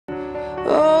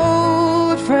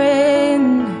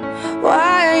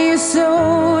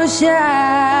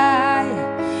shy.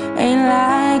 Ain't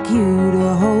like you to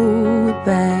hold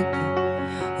back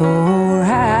or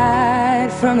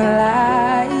hide from the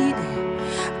light.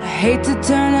 I hate to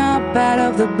turn up out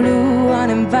of the blue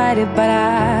uninvited, but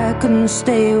I couldn't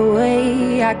stay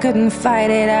away, I couldn't fight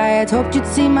it. I had hoped you'd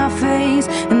see my face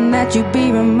and that you'd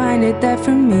be reminded that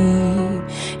for me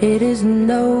it isn't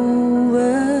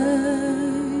over.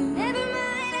 Never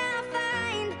mind, I'll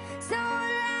find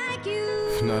someone like you.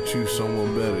 If not you,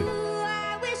 someone better.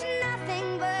 I wish nothing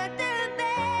but the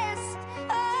best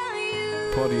of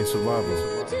you. Party and Survival.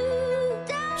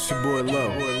 It's your boy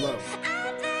Love.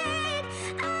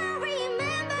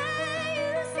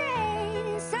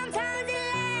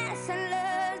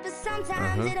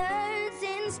 Sometimes it hurts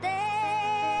instead.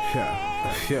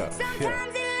 Yeah.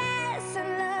 Sometimes it lasts and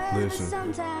loves, Listen. but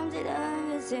sometimes it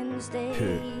hurts instead.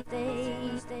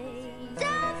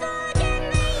 Don't forget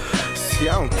me. See,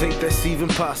 I don't think that's even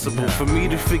possible for me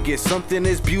to forget something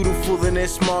as beautiful and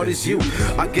as smart as you.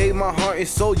 I gave my heart and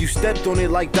soul, you stepped on it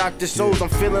like Dr. Souls. I'm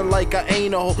feeling like I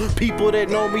ain't a whole. People that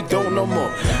know me don't know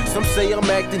more. Some say I'm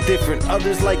acting different,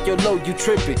 others like, yo, low, you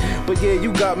tripping. But yeah,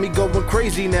 you got me going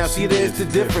crazy now. See, there's the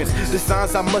difference. The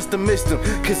signs, I must have missed them,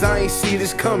 cause I ain't see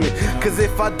this coming. Cause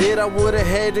if I did, I would've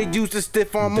had to use a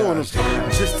stiff arm on them.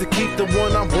 Just to keep the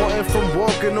one I'm wanting from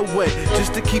walking away.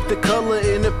 Just to keep the color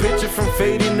in the picture from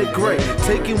fading to gray.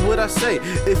 Taking what I say,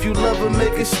 if you love her,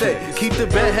 make it stay. Keep the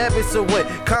bad habits away,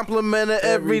 compliment her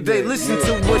every day. Listen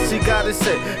to what she gotta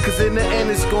say, cause in the end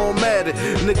it's gon' matter.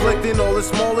 Neglecting all the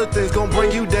smaller things gon'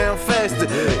 bring you down faster.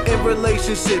 In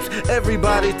relationships,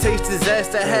 everybody tastes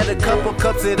disaster. Had a couple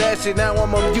cups of that shit, now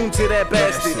I'm immune to that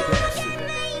bastard.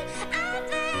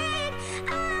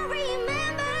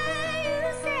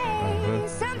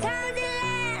 Sometimes it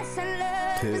lasts and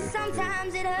loves, but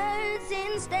sometimes it hurts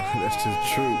instead. That's the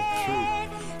truth.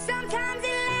 Sometimes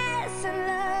it lasts and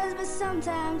loves, but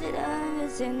sometimes it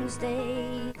hurts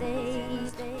instead.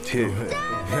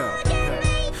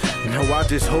 No, I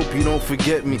just hope you don't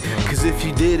forget me, cause if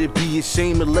you did, it'd be a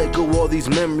shame to let go all these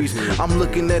memories. I'm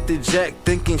looking at the jack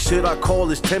thinking, should I call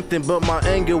this tempting? But my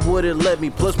anger wouldn't let me,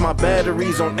 plus my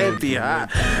battery's on empty.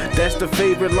 That's the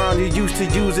favorite line, you used to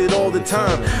use it all the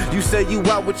time. You say you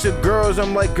out with your girls,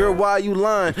 I'm like, girl, why you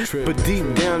lying? But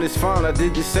deep down it's fine, I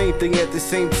did the same thing at the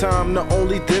same time. The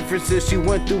only difference is she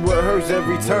went through what hurts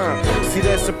every time. See,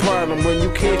 that's a problem, when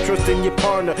you can't trust in your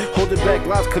partner. Holding back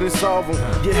lies couldn't solve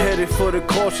them. You're headed for the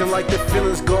caution, like the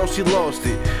feeling's gone, she lost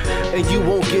it, and you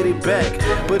won't get it back.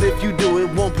 But if you do, it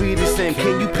won't be the same.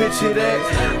 Can you picture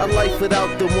that? A life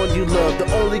without the one you love. The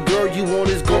only girl you want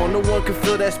is gone. No one can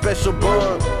feel that special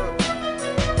bond.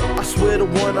 I swear the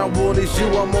one I want is you.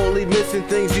 I'm only missing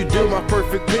things you do. My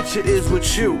perfect picture is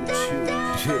with you.